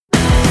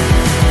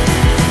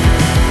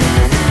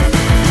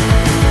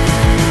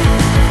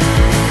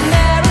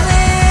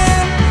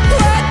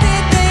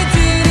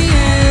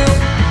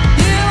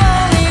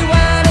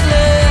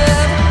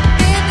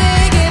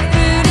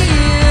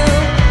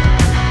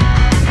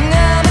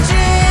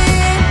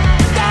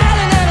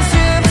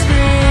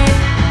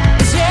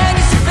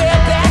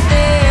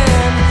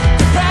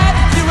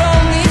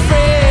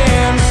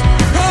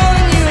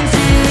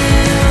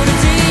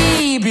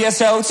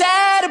so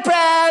tired of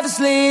private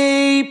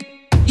sleep.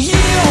 You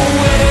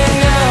wouldn't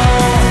know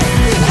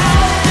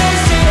how this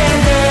should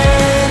end.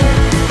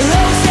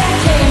 Those that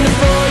came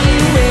before you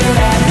will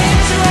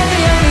admit you are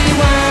the only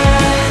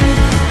one.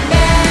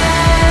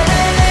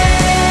 Marilyn,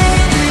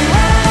 you only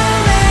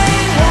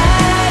wanted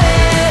love.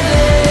 Marilyn,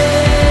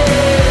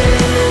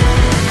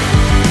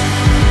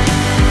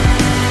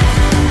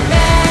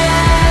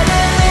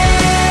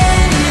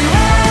 you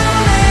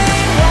only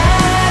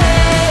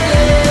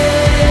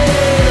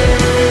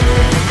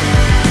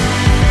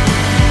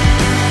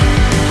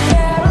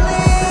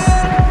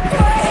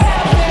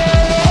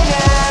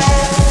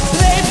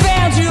they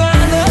found you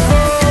on the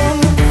phone.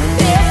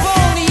 If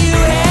only you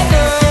had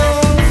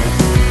known.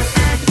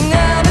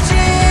 Number G,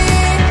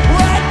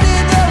 what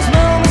did those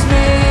moments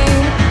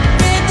mean?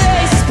 Did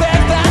they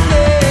suspect that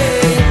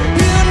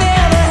you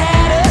never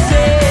had a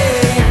say?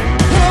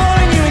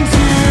 Pouring you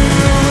into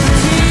the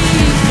tea.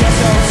 You're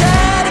so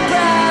tired of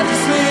private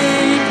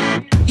sleep.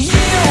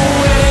 You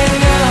wouldn't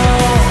know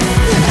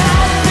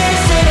how this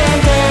should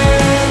end.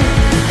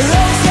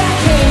 Those that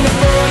came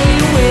before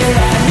you will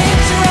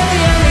admit you are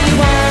the only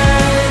one.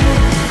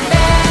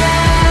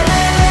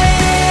 Marilyn,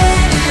 you only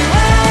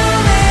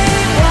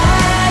wanted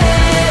love.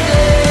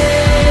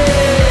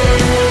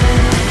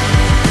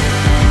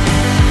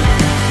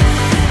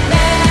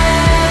 Marilyn,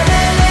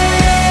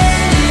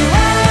 you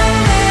only wanted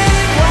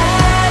love.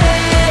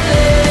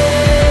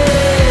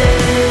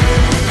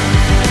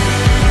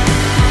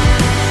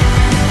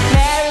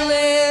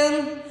 Marilyn,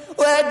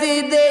 what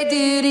did they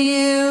do to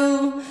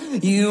you?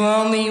 You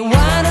only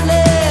wanna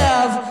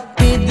live.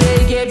 Did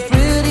they get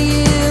through to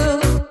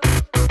you?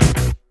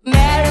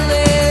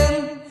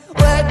 Marilyn,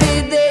 what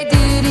did they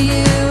do to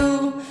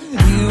you?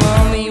 You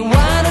only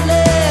wanna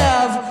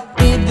live.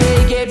 Did they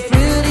get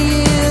through to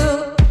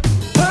you?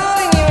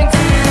 Pulling you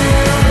into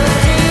the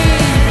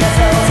deep. You're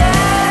so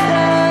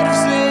tired of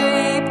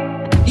sleep.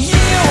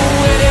 You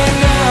wouldn't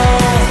know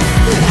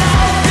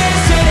how this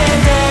should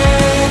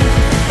end.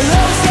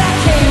 Those that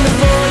came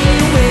before you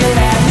will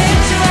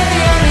admit you are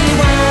the only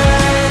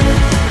one.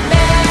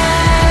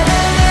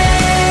 Marilyn,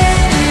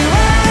 you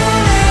only wanted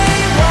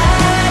love.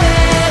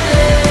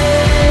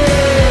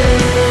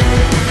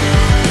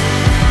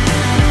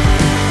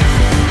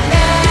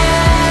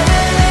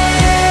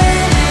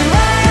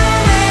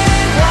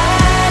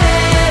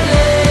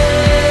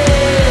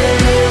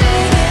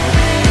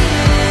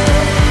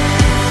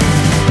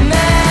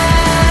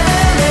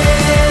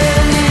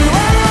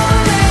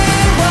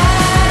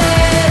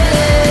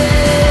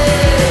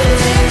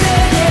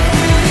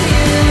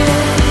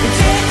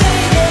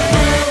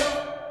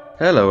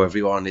 Hello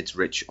everyone, it's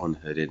Rich on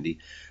Heard Indie,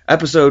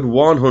 episode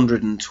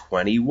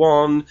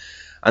 121,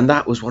 and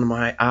that was one of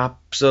my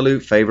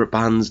absolute favourite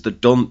bands, The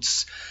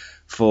Dunce,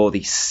 for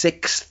the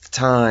 6th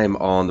time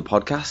on the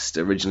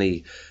podcast.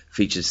 Originally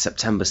featured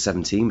September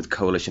 17 with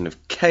Coalition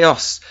of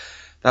Chaos.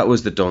 That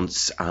was The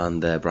Dunce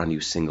and their brand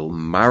new single,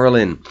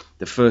 Marilyn,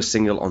 the first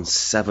single on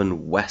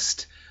Seven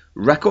West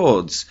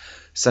Records.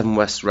 Seven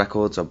West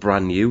Records are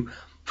brand new.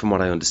 From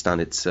what I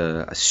understand, it's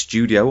a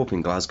studio up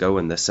in Glasgow,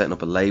 and they're setting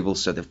up a label,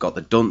 so they've got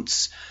The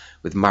Dunce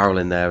with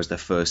Marilyn there as their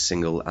first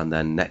single, and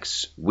then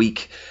next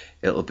week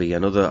it'll be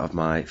another of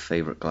my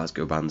favourite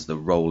Glasgow bands, the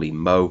Roly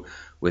Mo,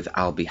 with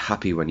I'll Be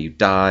Happy When You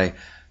Die.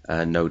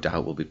 No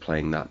doubt we'll be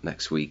playing that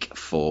next week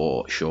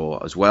for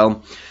sure as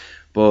well.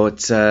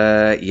 But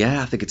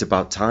I think it's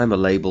about time a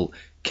label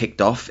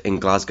kicked off in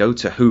Glasgow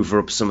to hoover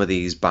up some of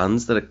these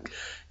bands that are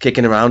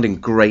kicking around in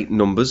great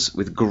numbers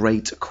with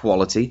great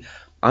quality.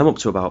 I'm up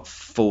to about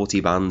 40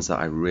 bands that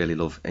I really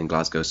love in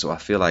Glasgow, so I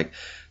feel like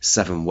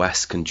Seven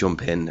West can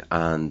jump in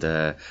and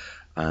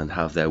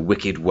have their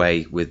wicked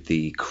way with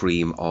the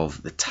cream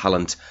of the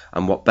talent.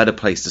 And what better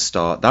place to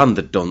start than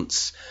The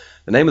Dunce?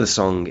 The name of the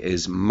song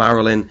is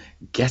Marilyn,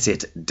 Get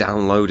It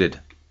Downloaded.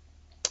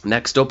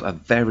 Next up, a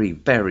very,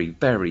 very,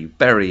 very,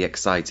 very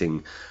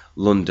exciting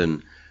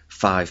London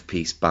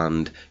 5-piece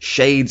band,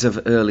 shades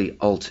of early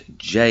Alt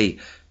J,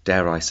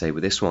 dare I say,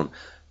 with this one.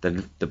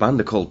 The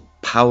band are called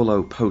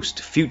Paolo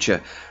Post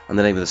Future, and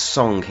the name of the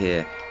song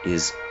here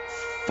is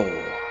 4.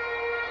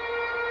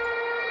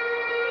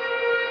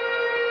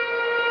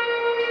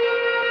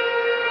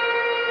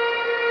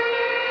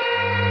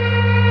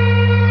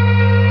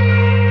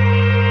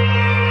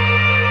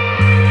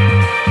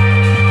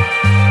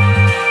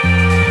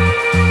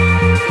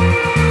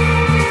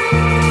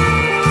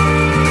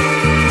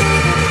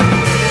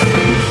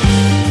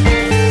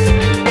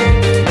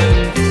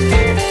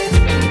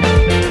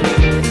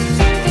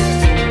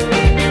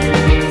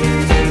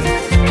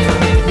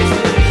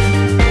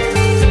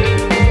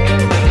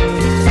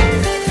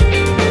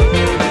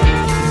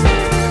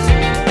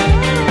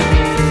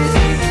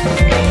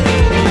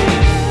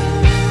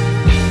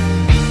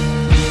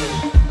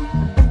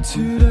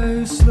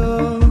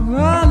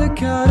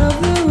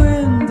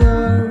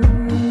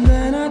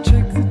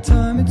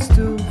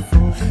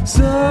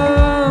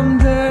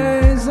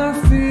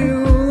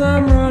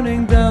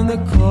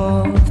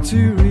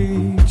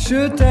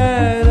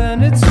 dead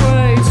and it's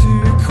way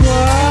too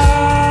quiet.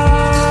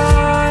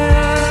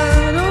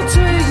 I'll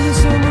take this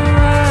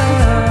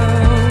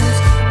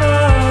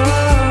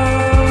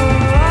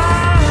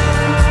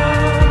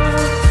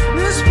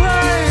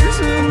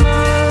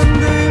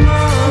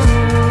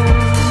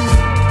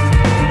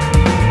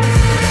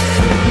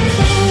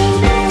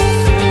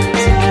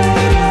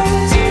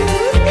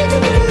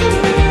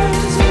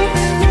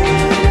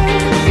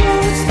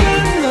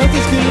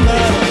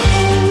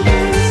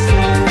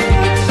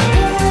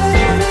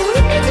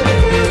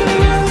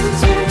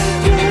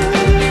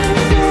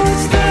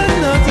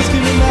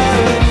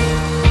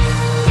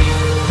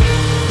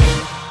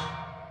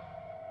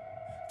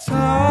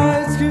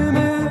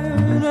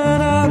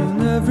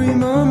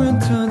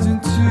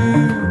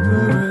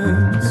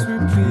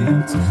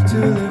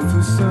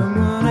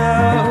drown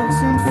out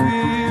and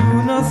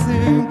feel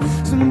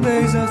nothing. Some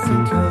days I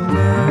think I'm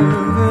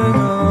living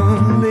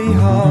only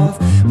half.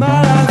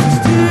 My life is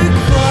too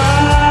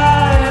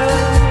quiet,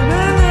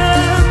 and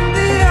then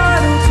the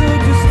idols are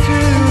just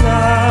too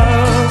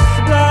loud.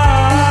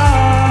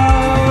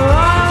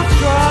 I'll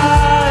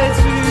try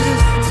to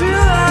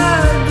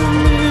let the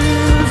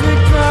music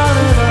drown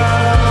it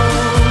out.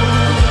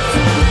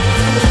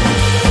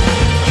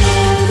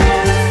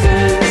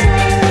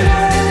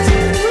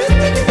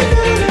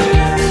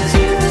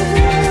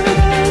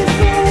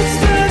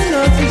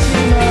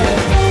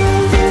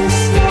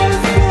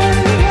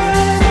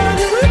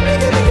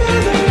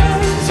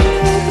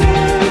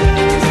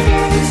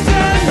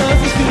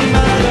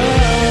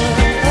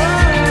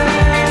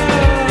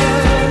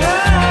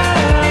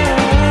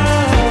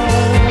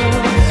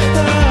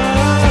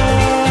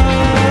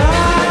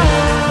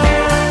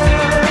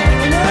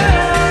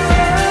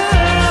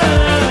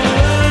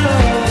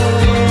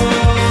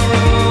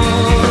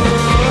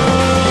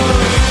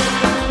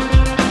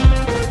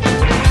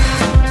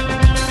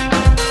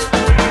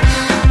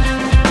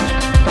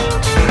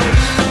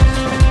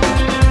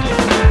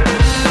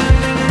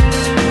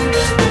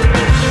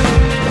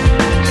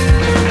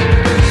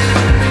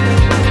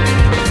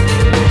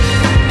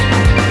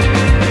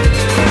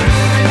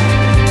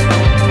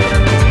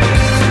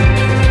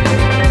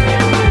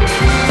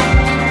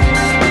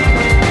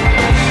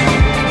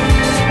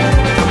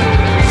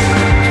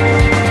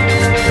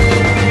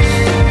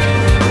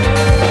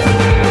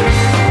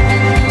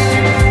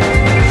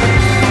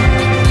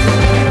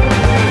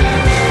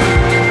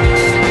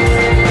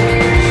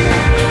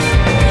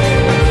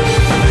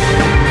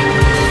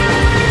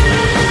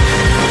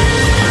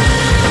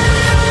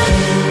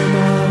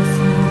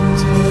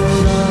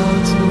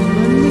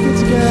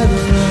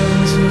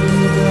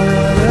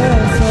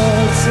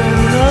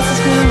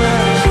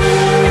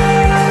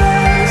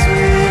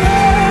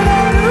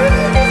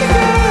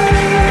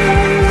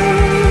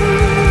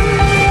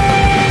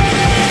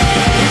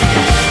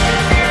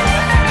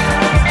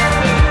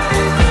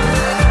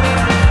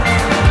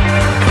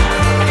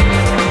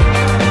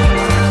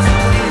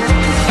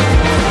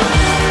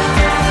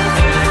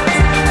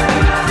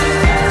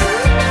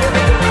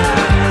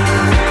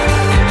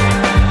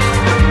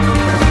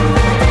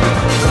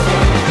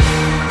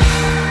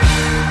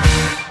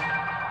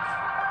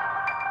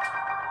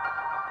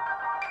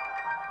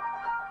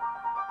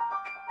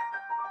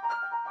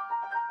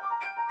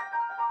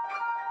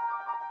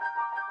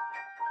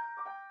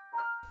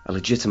 A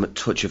legitimate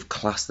touch of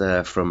class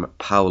there from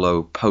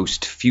Paolo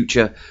Post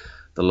Future,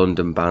 the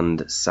London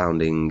band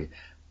sounding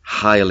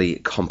highly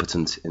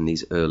competent in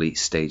these early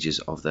stages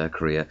of their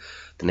career.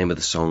 The name of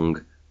the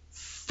song,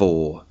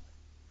 4.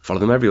 Follow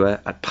them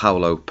everywhere at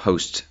Paolo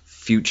Post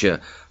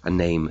Future, a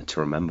name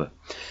to remember.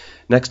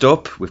 Next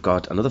up, we've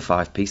got another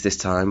 5-piece, this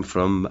time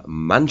from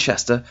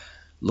Manchester.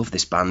 Love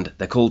this band.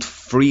 They're called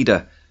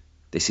Frida.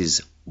 This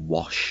is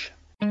Wash.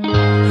 I know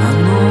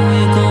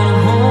you're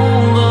gonna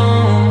hold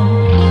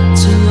on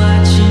to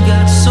what you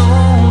got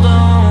sold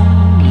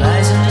on.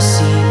 Lies in the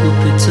seat will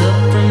picked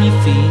up from your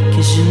feet,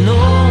 'cause you know,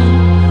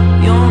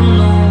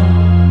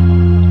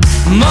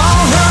 I'm all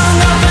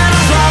hung up and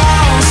I've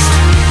lost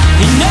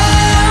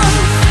enough.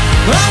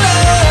 I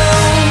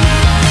know.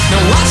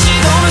 Now what's she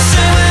gonna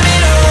say when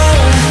it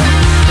all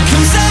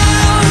comes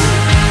out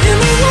in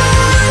the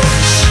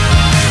wash?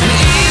 And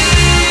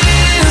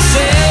is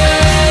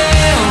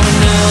there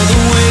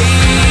another way?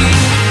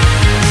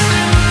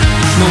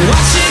 Now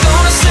what's she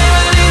gonna say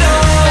when it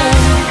all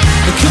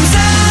comes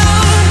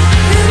out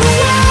in the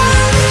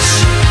wash?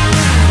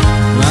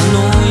 I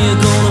know you're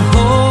gonna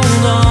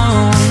hold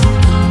on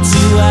to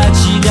what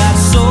you got.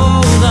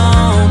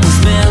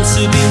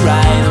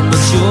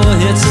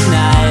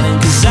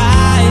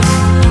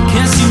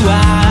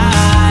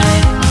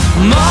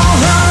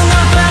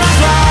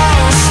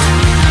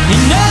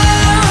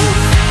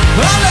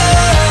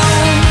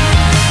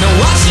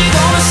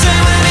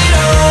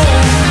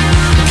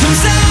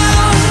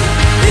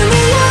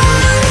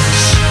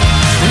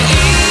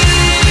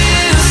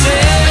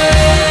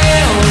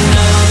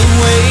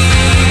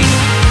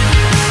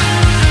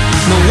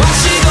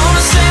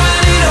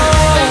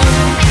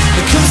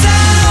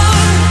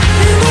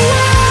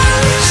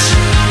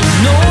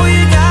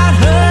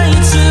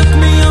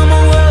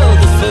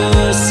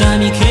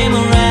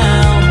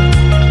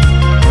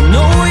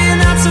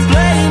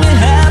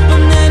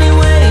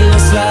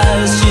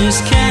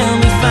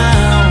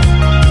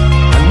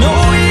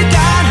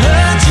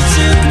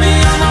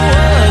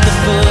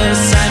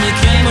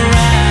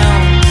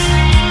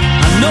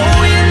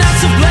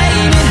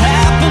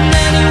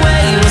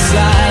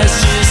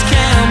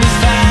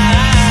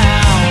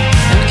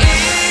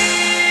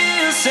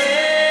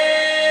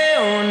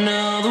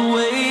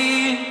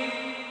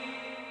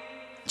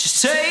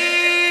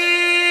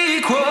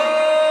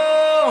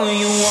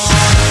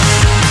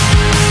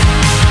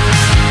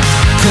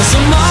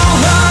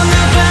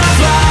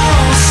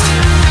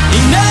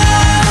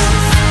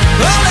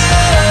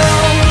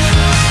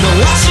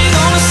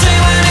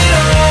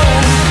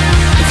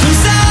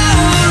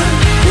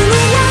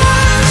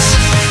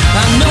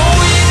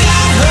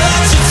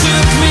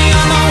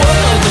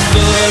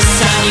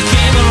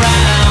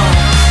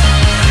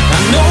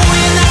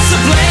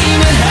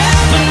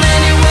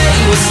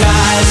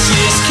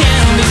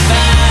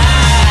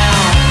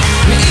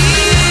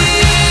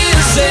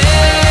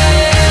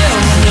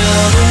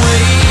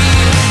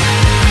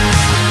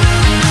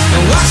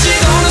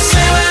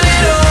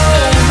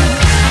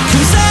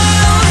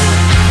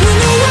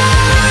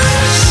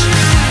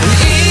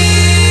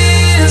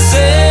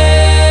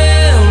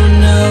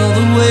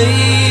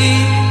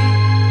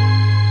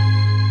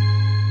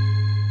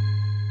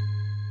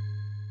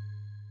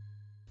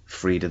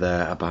 Frida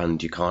there, a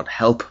band you can't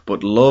help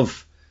but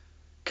love.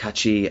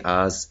 Catchy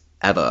as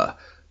ever.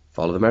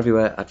 Follow them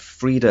everywhere at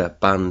Frida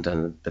Band,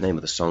 and the name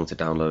of the song to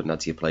download and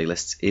add to your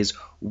playlists is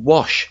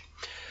Wash.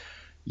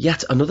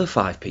 Yet another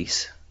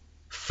 5-piece.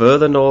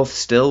 Further north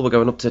still, we're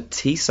going up to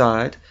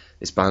Teesside.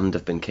 This band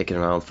have been kicking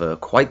around for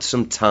quite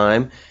some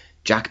time.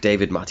 Jack,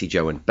 David, Matty,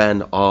 Joe and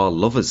Ben are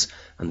lovers,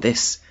 and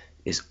this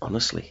is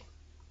Honestly.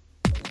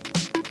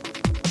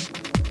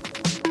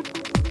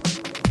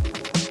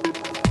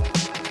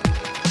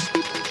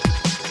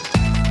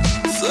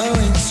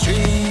 Flowing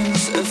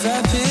streams of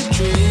vapid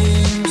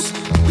dreams,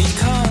 we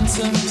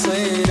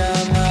contemplate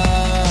our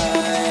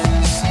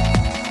minds.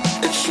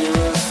 A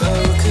truer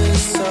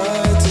focus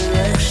or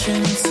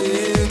direction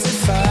to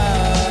define.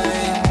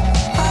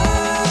 I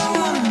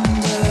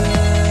wonder,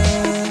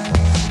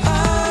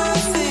 I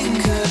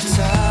think of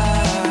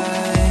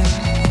time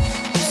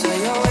as I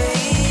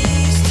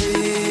always do.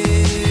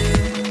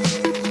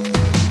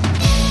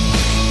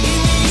 In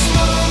these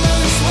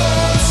moments,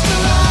 worlds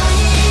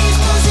collide,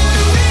 causing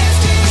a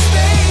rift in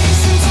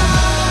space and time.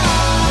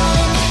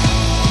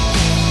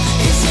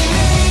 Is it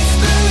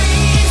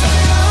make-believe? I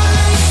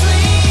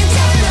honestly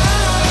don't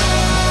know.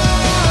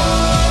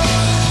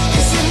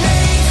 Is it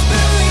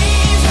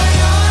make-believe? I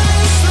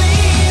honestly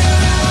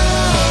don't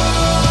know.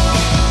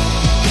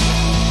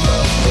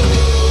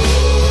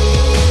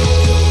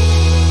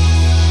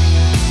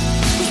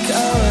 We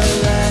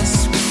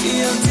coalesce, we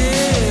feel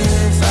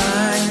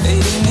divine,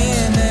 fading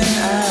in and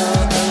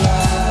out the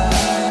light.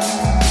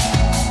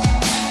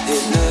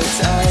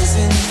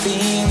 Hypnotizing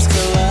themes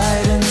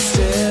colliding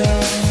still.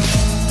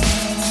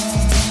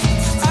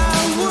 I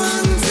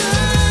wonder,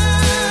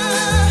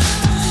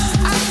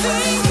 I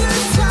think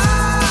of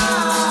time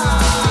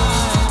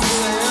as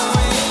I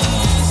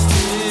always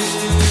do.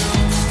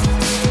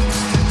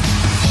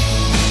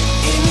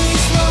 In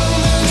these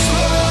moments,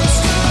 worlds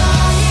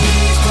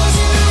collide,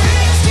 causing a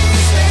rift in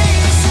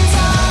space and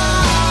time.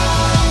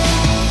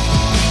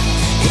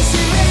 Is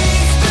it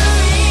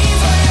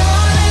make-believe? I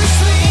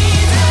honestly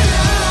don't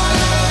know.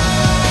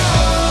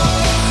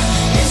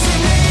 Is it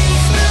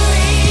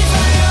make-believe?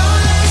 I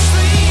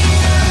honestly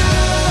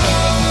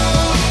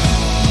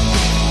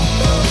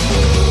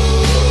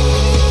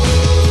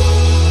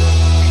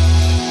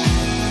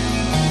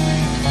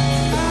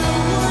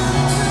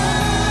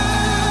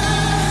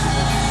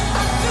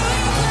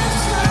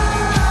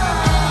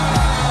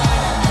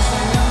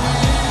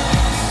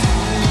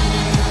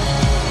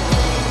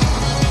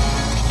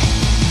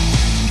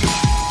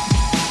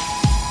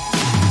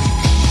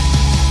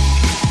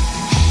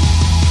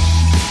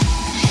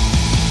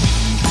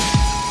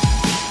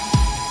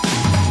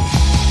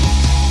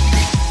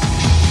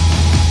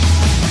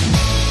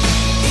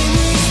In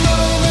these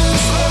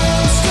moments,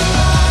 worlds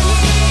collide,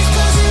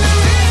 causing a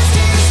rift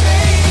in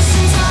space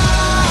and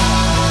time.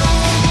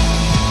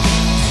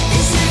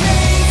 Is it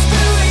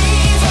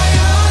make-believe? I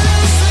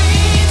honestly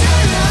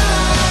don't know.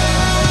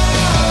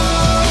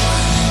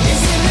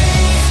 Is it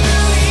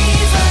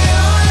make-believe? I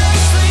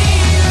honestly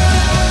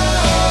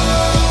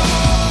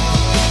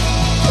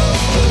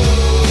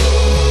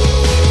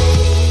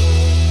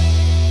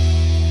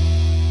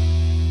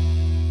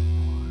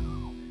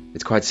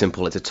It's quite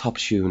simple. It's a top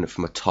tune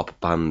from a top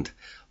band.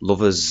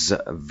 Lovers,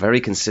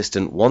 very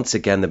consistent. Once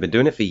again, they've been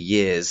doing it for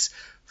years.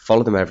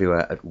 Follow them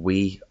everywhere at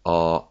We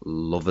Are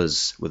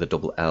Lovers with a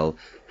double L.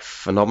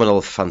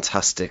 Phenomenal,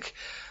 fantastic,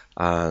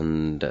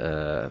 and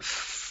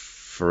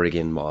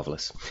friggin'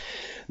 marvellous.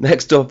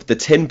 Next up, the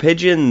Tin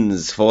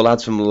Pigeons, 4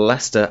 lads from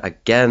Leicester.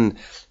 Again,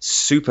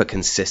 super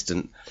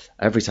consistent.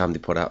 Every time they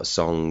put out a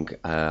song,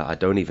 I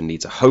don't even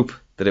need to hope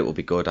that it will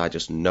be good. I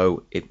just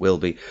know it will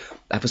be.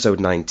 Episode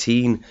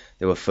 19,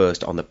 they were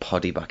first on the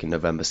Poddy back in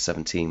November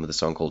 17 with a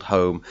song called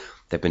Home.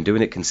 They've been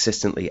doing it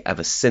consistently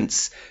ever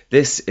since.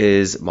 This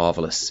is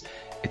marvellous.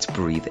 It's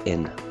Breathe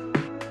In.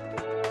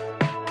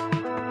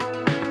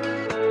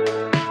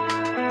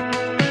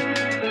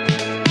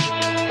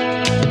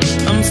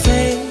 I'm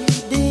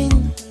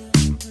fading,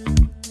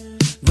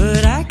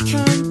 but I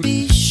can't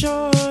be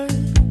sure.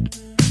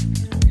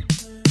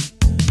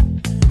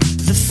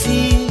 The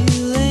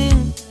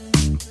feeling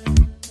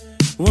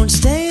won't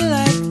stay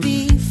like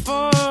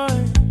before.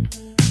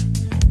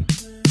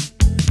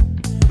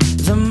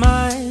 The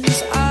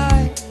mind's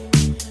eye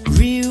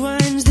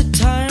rewinds the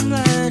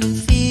timeline. It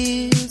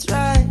feels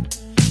right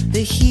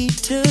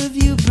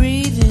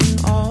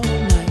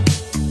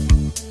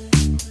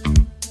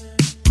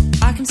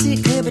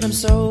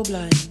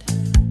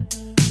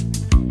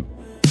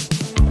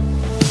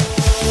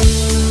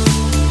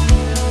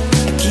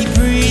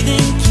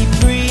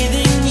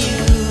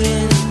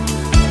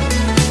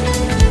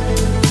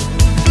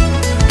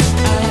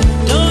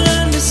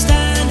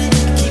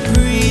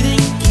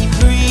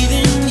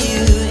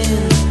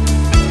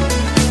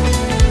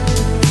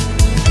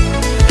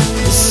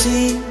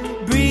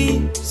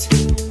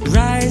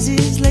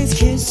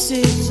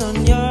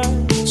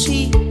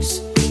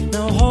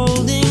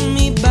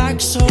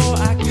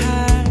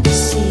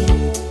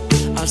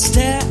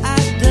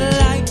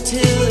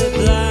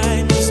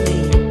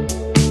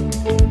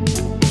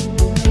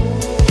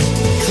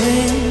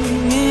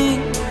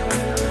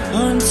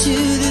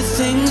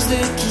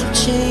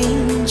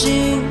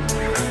changing,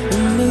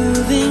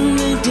 removing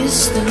the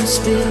distance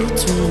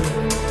between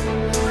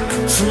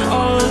from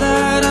all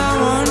that I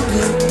want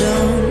but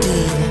don't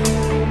need.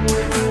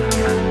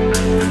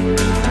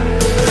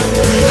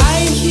 I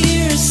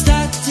hear a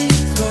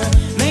static or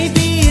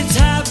maybe it's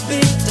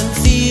habit. I'm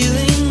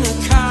feeling a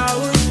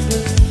coward,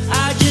 but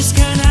I just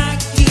can't hack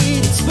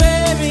it. It's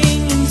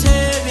wearing and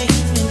tearing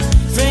and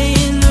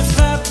fraying the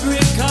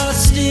fabric. I'll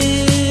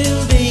still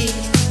be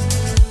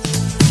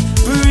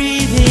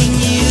breathing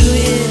you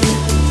in.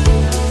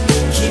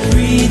 Keep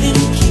breathing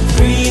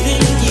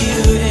you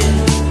in.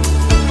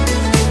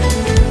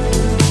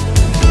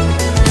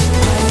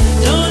 I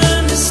don't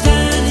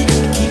understand it.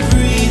 Keep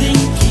breathing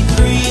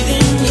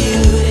you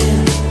in.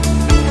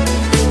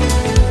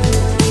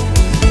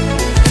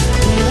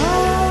 And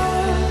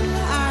all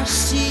I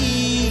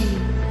see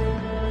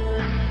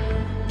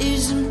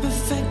is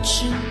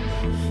imperfection,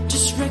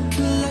 just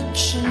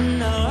recollection.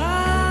 Now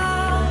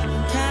I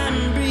can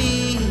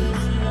breathe.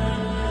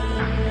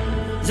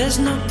 There's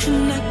no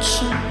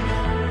connection,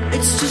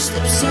 it's just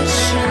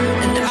obsession.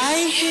 And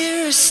I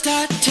hear a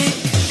static.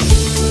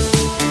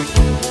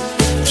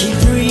 Keep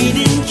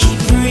breathing you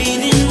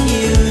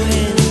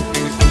in.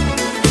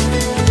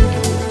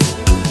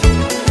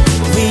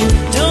 We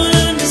don't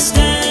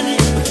understand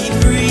it. Keep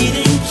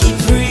breathing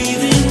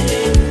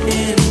it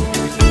in.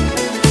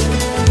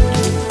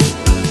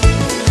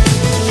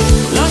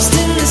 Lost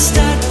in the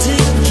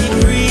static. Keep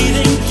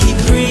breathing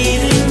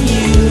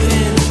you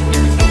in.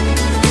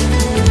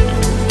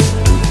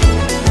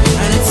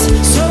 And it's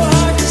so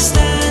hard to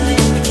stand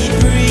it. Keep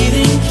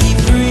breathing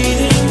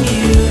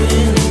you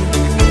in.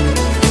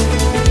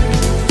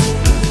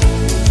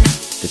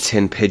 The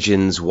Tin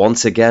Pigeons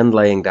once again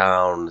laying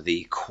down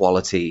the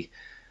quality.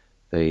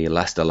 The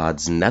Leicester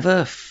lads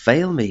never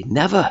fail me,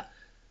 never.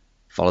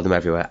 Follow them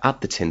everywhere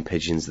at the Tin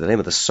Pigeons. The name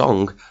of the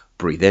song,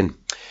 Breathe In.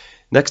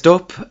 Next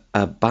up,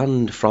 a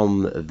band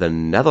from the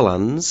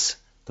Netherlands,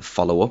 the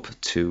follow-up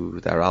to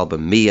their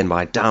album Me and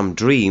My Damn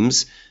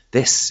Dreams.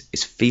 This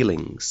is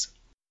Feelings.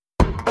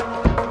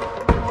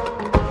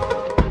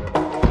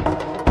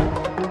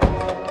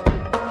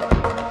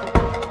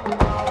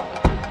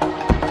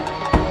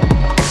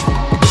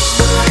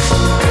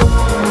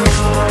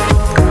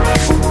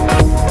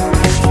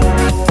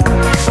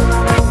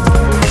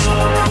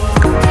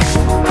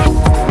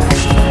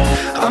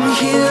 I'm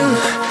here,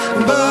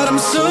 but I'm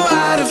so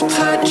out of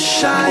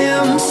touch. I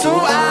am so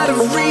out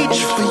of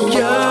reach for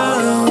you.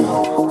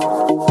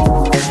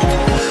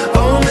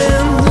 Oh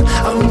man,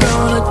 I'm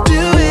gonna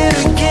do it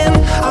again.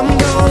 I'm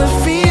gonna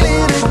feel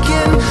it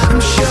again.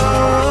 I'm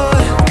sure,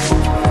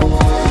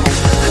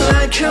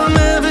 like I'm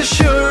never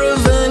sure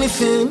of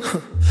anything.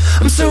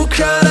 I'm so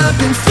caught up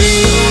in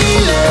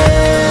feelings.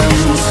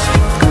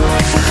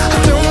 I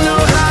don't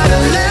know how to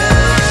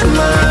let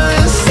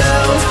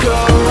myself go.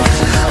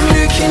 I'm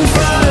looking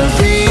for a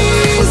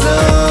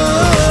reason.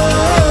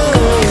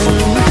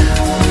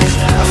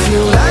 I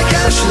feel like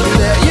I should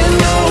let you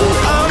know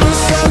I'm a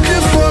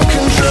sucker for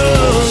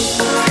control.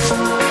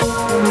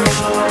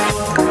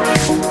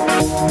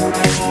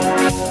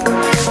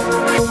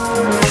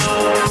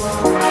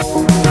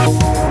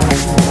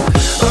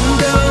 I'm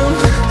down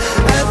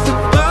at the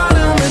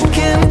bottom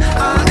again. I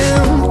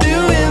am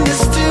doing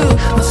this to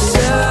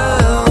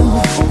myself.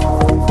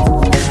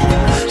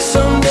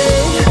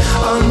 Someday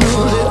I'll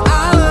know that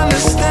I'll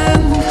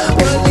understand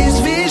what these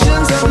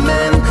visions are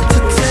meant to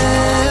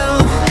tell.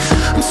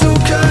 I'm so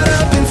caught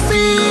up in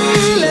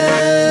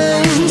feelings.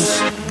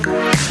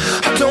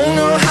 I don't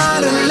know how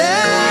to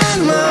let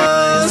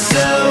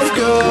myself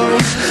go.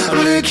 I'm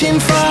looking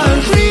for a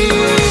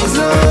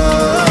reason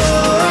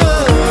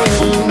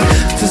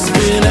to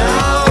spin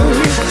out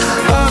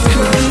of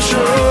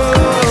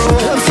control.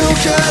 I'm so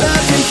caught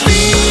up in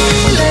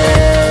feelings.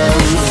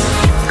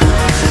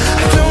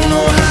 I don't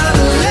know how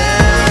to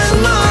let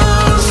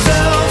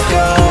myself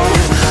go.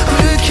 I'm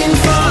looking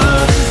for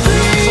a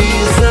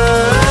reason.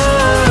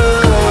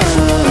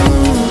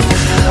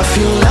 I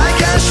feel like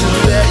I should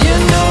let you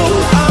know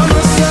I'm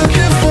a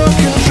sucker for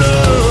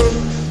control.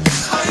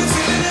 Are you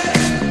feeling it?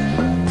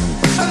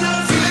 I'm not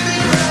feeling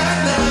it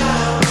right now.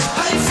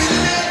 Are you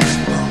feeling it?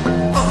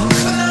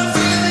 I'm not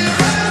feeling it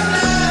right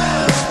now.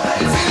 Are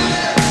you feeling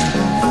it?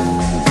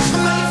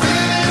 I'm not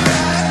feeling it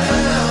right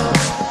now.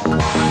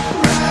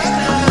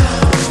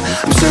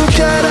 I'm so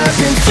caught up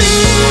in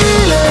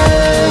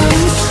feelings.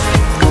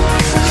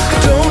 I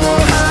don't know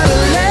how to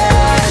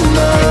let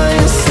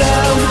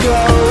myself go.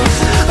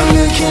 I'm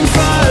looking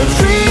for a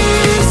reason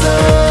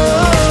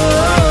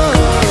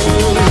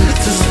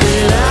to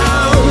spin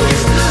out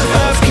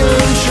of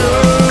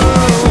control.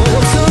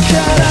 I'm so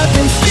caught up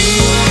in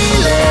feelings.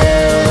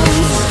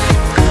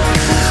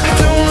 I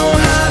don't know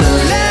how to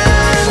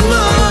let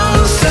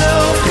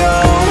myself go.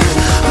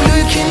 I'm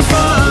looking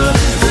for a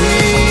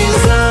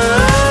reason.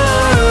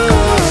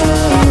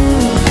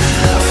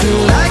 I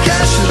feel like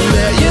I should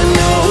let you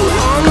know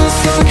I'm a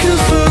sucker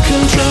for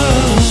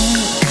control.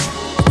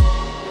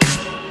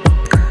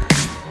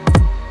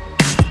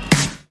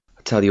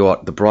 I tell you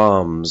what, the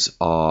Brahms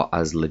are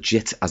as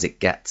legit as it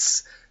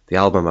gets. The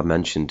album I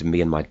mentioned,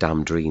 Me and My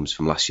Damn Dreams,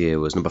 from last year,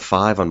 was number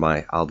 5 on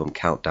my album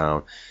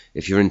countdown.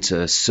 If you're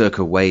into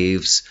Circa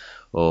Waves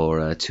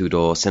or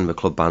two-door cinema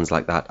club bands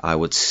like that, I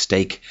would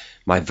stake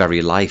my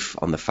very life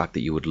on the fact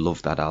that you would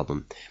love that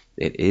album.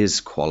 It is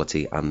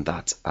quality, and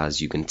that,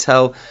 as you can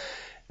tell,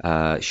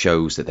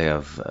 shows that they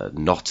have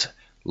not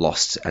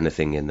lost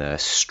anything in their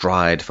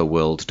stride for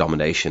world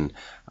domination,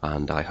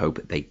 and I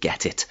hope they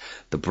get it.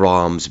 The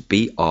Brahms,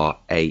 B-R-A-H-M-S,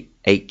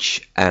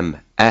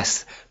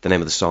 the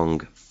name of the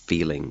song,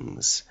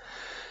 Feelings.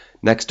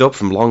 Next up,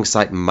 from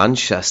Longsight,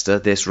 Manchester,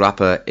 this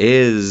rapper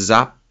is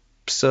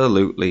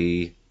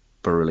absolutely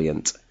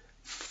brilliant.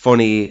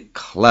 Funny,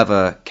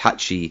 clever,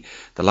 catchy.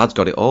 The lad's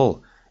got it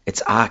all.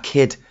 It's our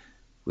kid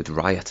with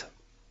Riot.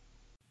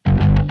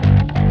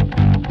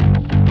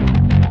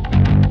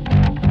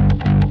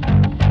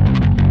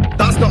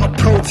 That's not a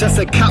protest,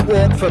 a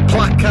catwalk for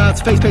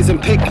placards, face paints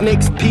and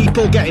picnics,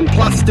 people getting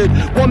plastered.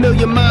 1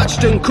 million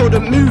marched and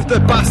couldn't move the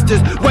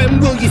bastards. When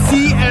will you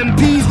see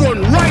MPs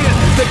run riot?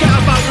 Forget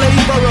about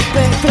Labour, a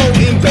boat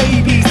floating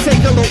babies.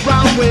 Take a look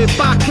round, we're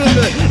back in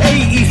the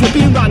 80s. We're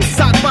being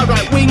ransacked by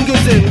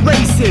right-wingers and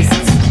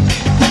racists.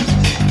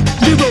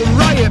 We run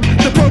riot,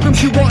 the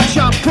programs you watch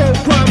are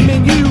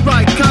programming you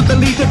right. Can't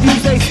believe the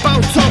views they spout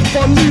off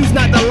on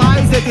Newsnight. The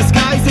lies they're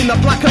disguised in the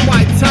black and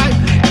white type.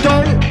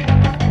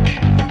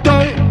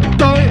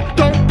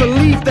 Don't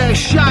believe they're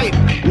shite.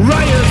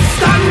 Riot,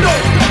 stand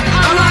up,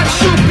 and I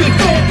should be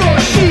fought for.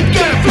 Sheep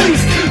get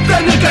fleeced,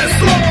 then they get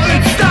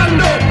slaughtered. Stand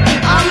up,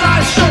 and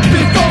I should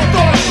be fought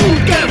for.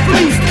 Sheep get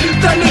fleeced,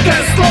 then they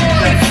get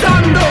slaughtered.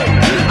 Stand up,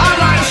 and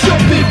I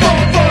should be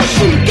fought for.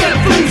 Sheep get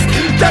fleeced,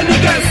 then they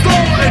get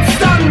slaughtered.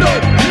 Stand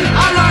up,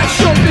 and I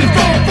should be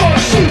fought for.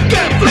 Sheep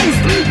get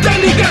fleeced, then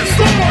they get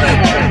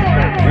slaughtered.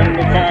 In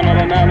the final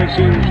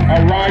analysis,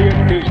 a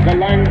riot is the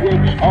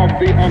language of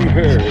the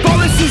unheard.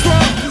 Policies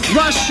like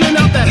ration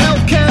out the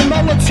healthcare,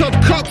 Molotov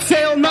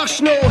cocktail,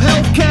 national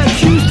healthcare,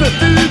 queues for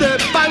food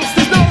at banks,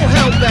 there's no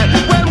help there.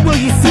 When will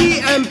you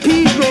see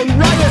MPs run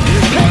riot?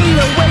 Paying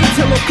away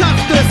to look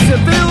after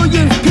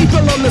civilians, people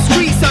on the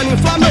streets and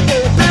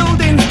inflammable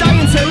buildings,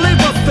 dying to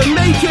live off the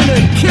making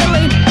and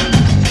killing.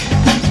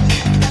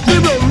 We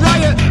run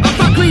riot, a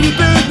fat greedy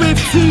bird with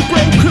 2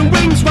 broken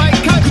wings, right?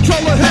 Can't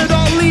control a herd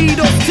or lead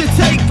us to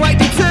take flight,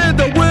 deter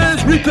the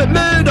words Rupert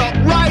Murdoch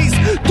writes.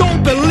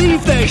 Don't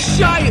believe they're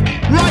shite.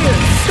 Riot,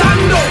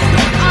 stand up,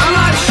 and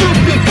I should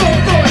be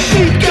fought for.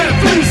 Sheep get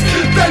fleeced,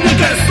 then they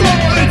get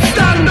slaughtered.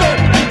 Stand up,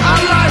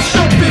 and I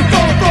should be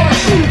fought for.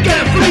 Sheep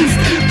get fleeced,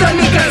 then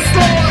they get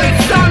slaughtered.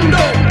 Stand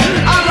up,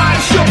 and I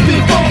should be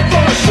fought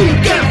for. Sheep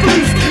get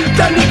fleeced,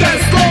 then they get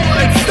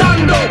slaughtered.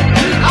 Stand up,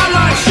 and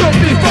I should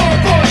be fought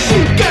for.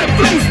 Sheep get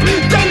fleeced,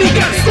 then they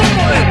get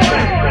slaughtered.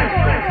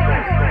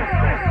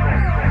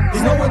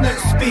 There's no one that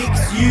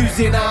speaks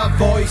using our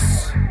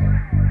voice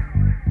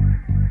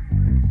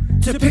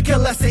to pick a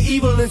lesser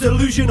evil is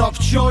illusion of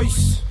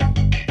choice.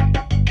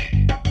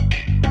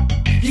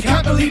 You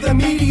can't believe the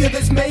media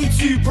that's made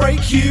to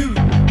break you,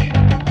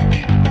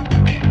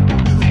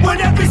 when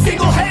every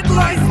single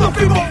headline's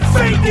nothing but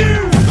fake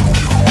news.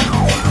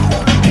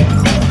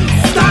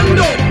 Stand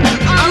up,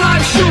 and I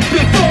should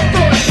be fought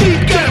for.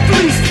 Sheep get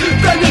fleeced,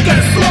 then they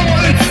get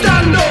slaughtered.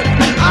 Stand up,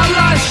 and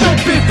I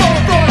should be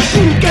fought for.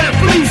 Sheep get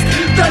fleeced,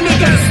 then they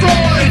get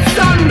slaughtered.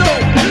 Stand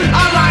up,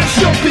 and I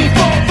should be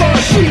fought for.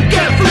 Sheep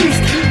get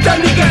fleeced,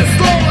 then they get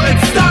slaughtered.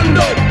 Stand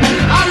up,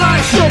 and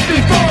I should be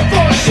fought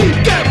for. Sheep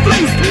get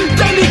fleeced,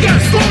 then they get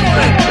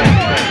slaughtered.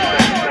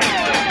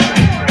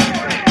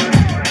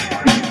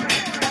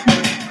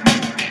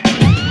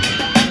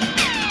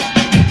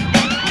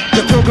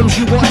 The programs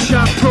you watch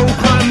are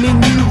programming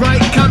you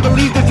right. Can't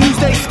believe the views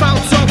they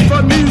spout off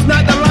on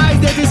Newsnight. The lies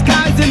they're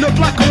disguised in the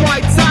black and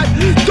white type.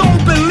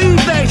 Don't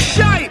believe they're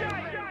shite.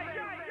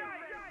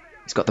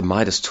 He's got the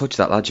Midas touch,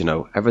 that lad, you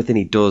know. Everything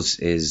he does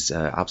is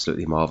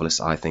absolutely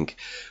marvellous, I think.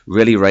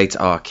 Really rate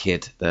our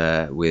kid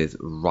there with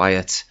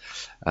Riot.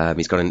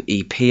 He's got an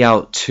EP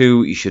out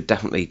too. You should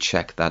definitely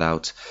check that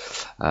out.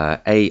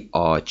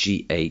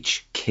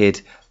 ARGH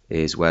Kid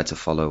is where to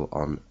follow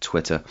on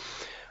Twitter.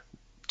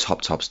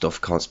 Top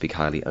stuff. Can't speak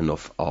highly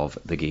enough of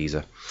the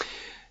geezer.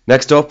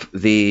 Next up,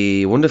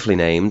 the wonderfully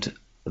named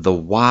The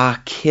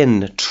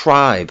Wakin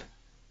Tribe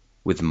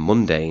with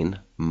Mundane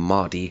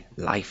Mardy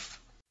Life.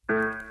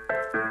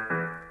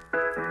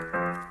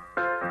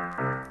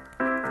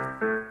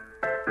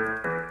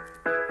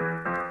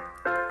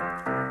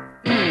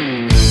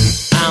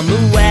 I'm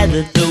aware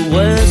that the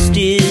worst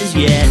is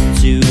yet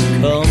to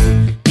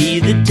come. Be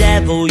the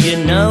devil you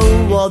know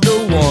or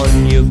the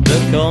one you've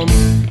become.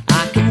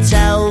 I can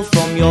tell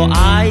from your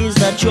eyes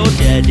that you're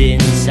dead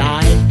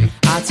inside.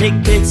 I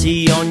take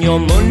pity on your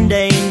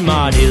mundane,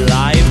 mardy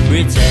life,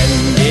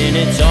 pretending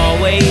it's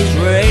always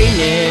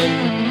raining.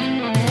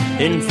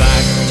 In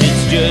fact,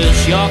 it's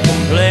just you're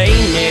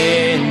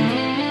complaining.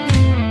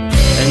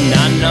 And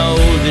I know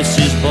this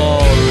is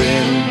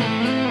boring.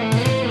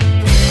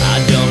 I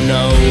don't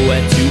know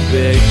where to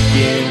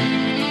begin,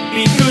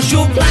 because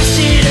you're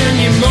blasted and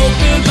you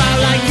mope about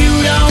like you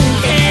don't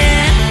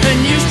care, and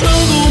you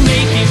struggle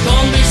making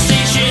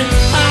conversation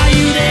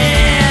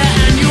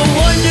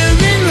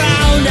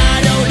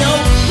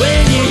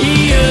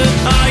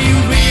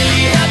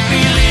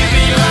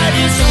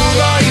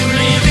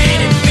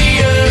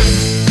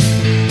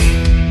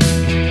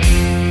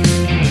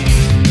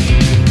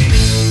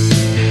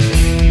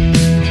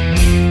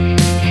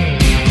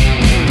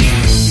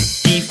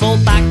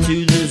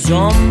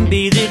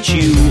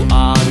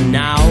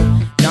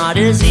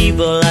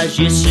evil as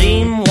you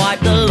seem, wipe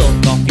the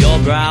look off your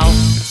brow.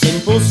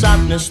 Simple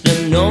sadness,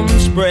 the numb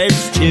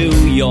spreads to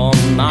your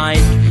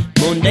mind.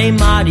 Monday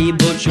mighty,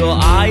 but your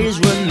eyes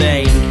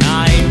remain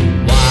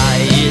kind.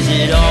 Why is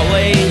it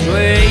always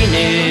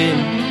raining?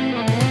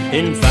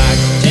 In fact,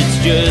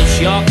 it's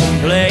just you're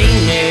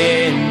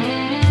complaining.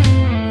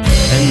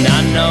 And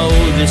I know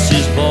this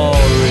is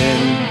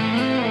boring.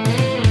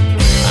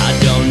 I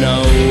don't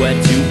know where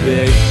to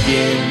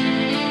begin.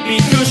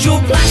 Because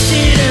you're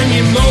placid and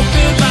you mope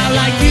about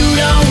like you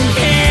don't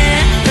care.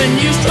 And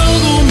you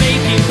struggle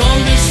making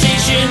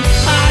conversation.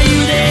 Are you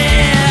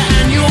there?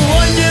 And you're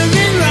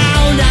wandering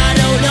round. I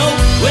don't know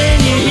when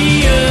you're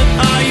here.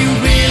 Are you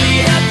really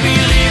happy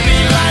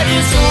living like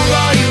this, or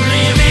are you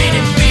living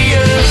in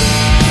fear?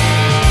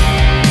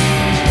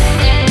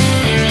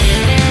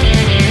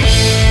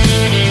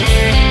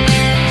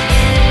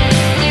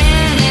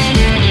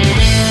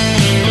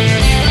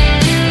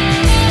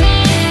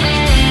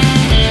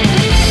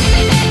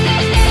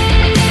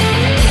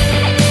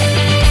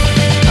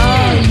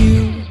 Are you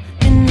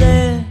in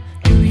there?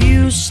 Do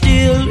you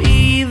still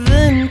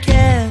even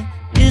care?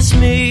 It's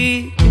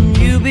me. Can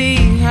you be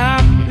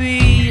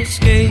happy?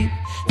 Escape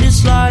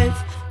this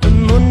life of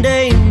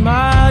mundane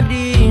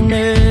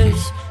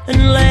mightiness.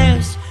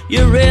 Unless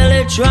you're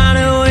really trying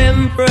to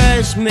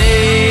impress me.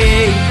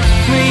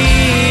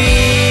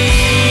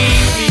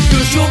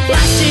 Because you're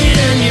placid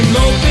and you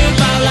mope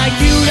about like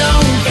you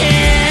don't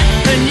care.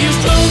 And you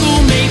struggle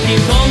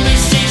making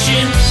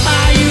conversation.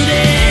 Are you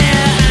there?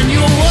 And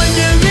you're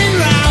wandering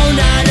round.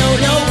 I don't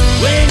know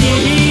when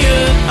you're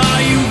here.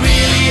 Are you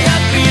really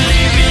happy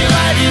living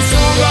like this,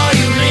 or are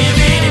you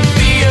living in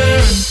fear?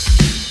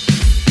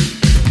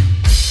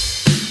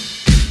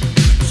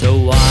 So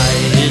why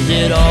is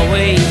it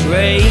always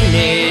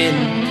raining?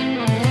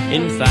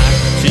 In fact,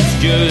 it's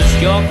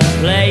just you're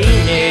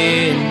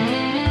complaining.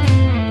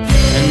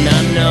 And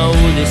I know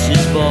this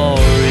is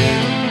boring.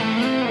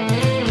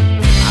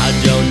 I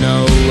don't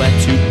know where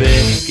to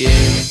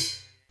begin.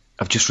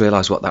 I've just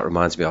realised what that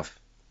reminds me of.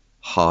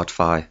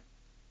 Hard-Fi.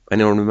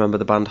 Anyone remember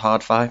the band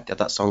Hard-Fi? They had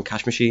that song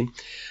Cash Machine?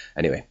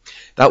 Anyway,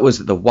 that was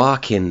the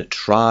Warkin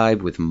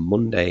Tribe with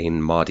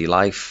Mundane Mardy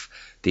Life.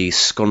 The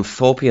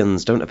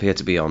Scunthorpians don't appear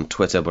to be on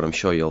Twitter, but I'm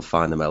sure you'll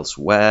find them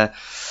elsewhere.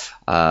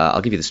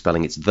 I'll give you the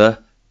spelling. It's the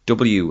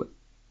WAAH-KI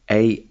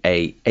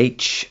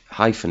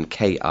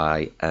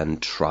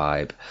and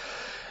Tribe.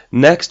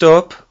 Next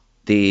up,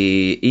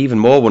 the even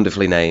more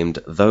wonderfully named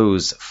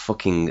Those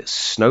Fucking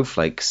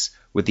Snowflakes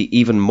with the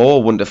even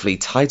more wonderfully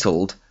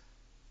titled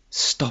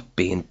Stop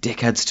Being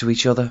Dickheads to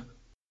Each Other.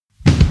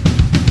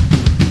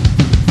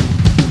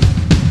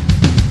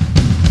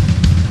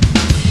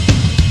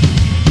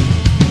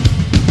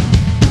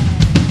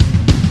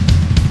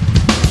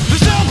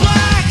 There's no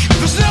black,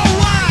 there's no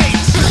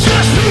white. There's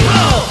just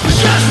people, there's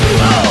just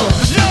people.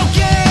 There's no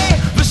gay,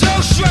 there's no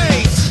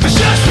straight. There's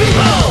just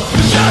people,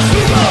 there's just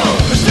people.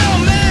 There's no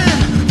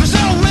men, there's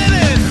no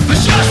women.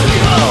 There's just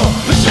people,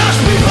 there's just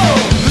people.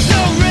 There's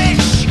no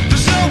rich,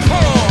 there's no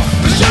poor.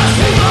 There's just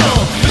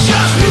people, there's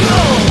just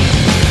people.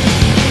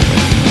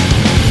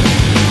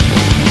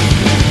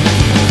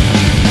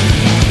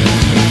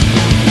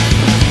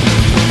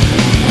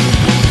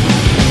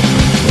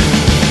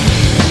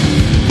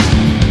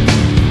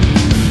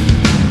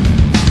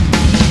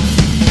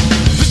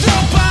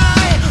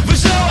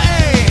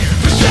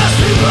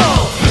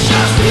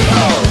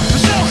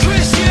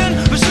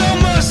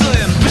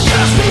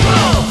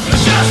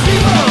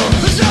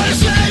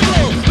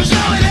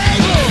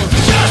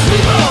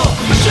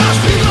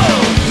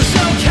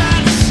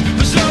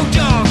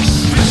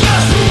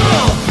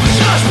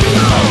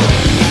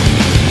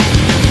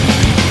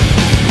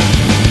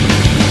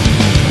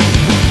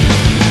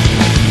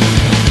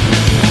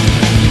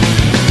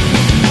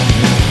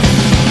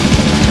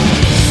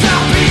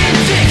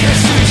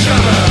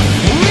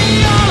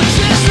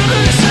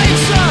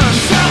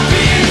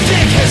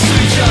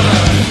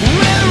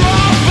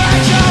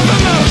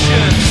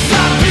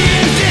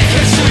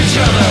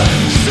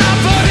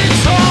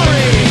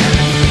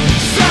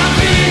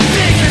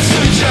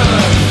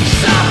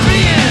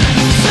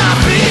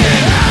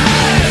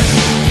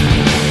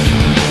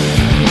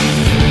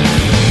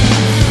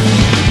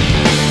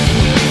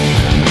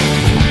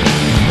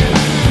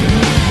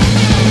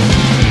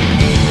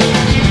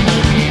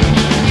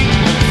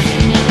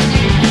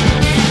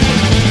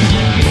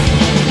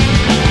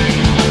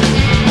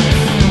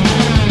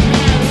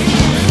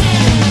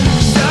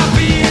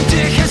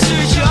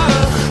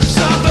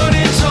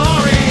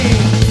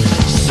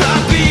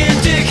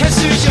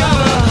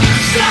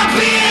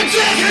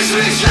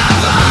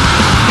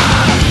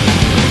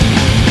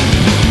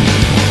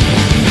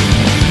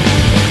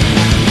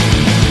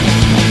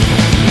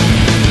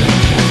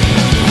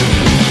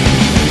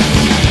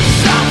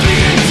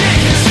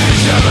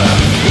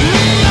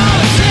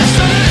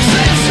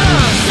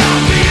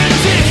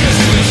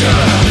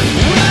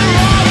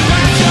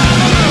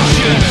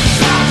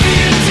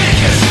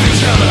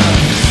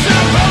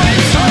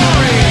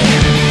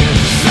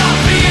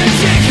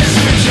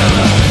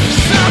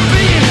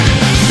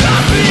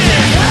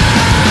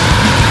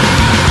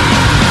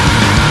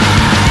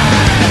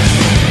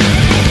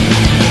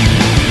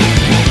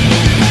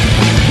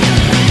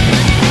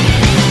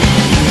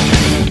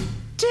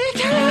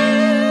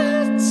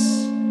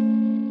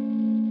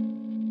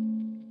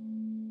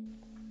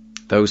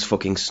 Those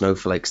fucking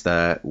snowflakes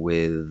there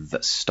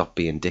with Stop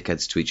Being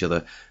Dickheads to Each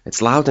Other.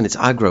 It's loud and it's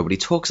aggro, but he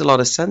talks a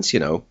lot of sense, you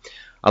know.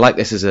 I like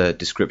this as a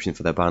description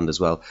for their band as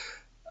well.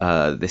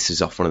 This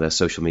is off one of their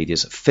social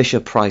medias.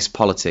 Fisher Price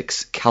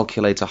Politics,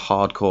 calculator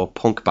hardcore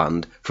punk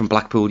band from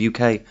Blackpool,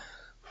 UK.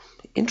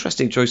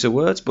 Interesting choice of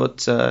words,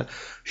 but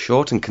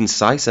short and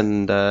concise,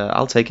 and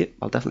I'll take it.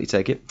 I'll definitely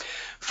take it.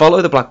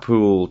 Follow the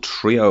Blackpool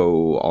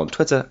Trio on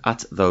Twitter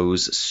at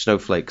Those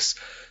Snowflakes.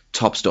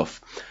 Top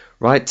stuff.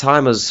 Right,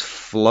 time has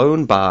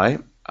flown by,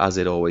 as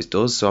it always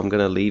does, so I'm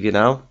going to leave you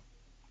now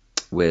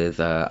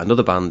with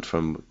another band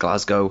from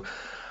Glasgow,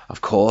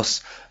 of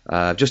course.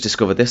 I've just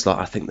discovered this lot.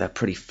 I think they're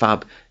pretty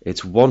fab.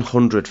 It's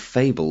 100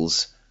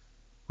 Fables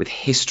with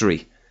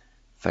History.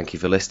 Thank you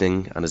for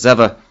listening, and as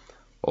ever,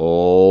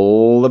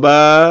 all the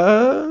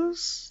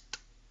best.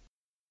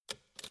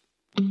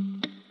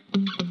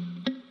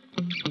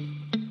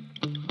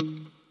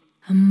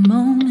 A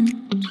moment,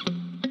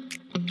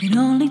 it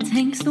only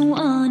takes the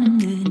one,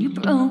 and then you're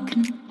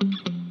broken,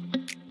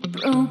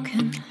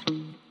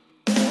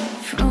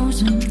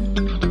 frozen.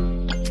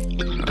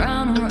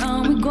 Round and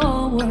round we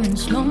go, we're in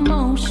slow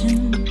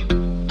motion.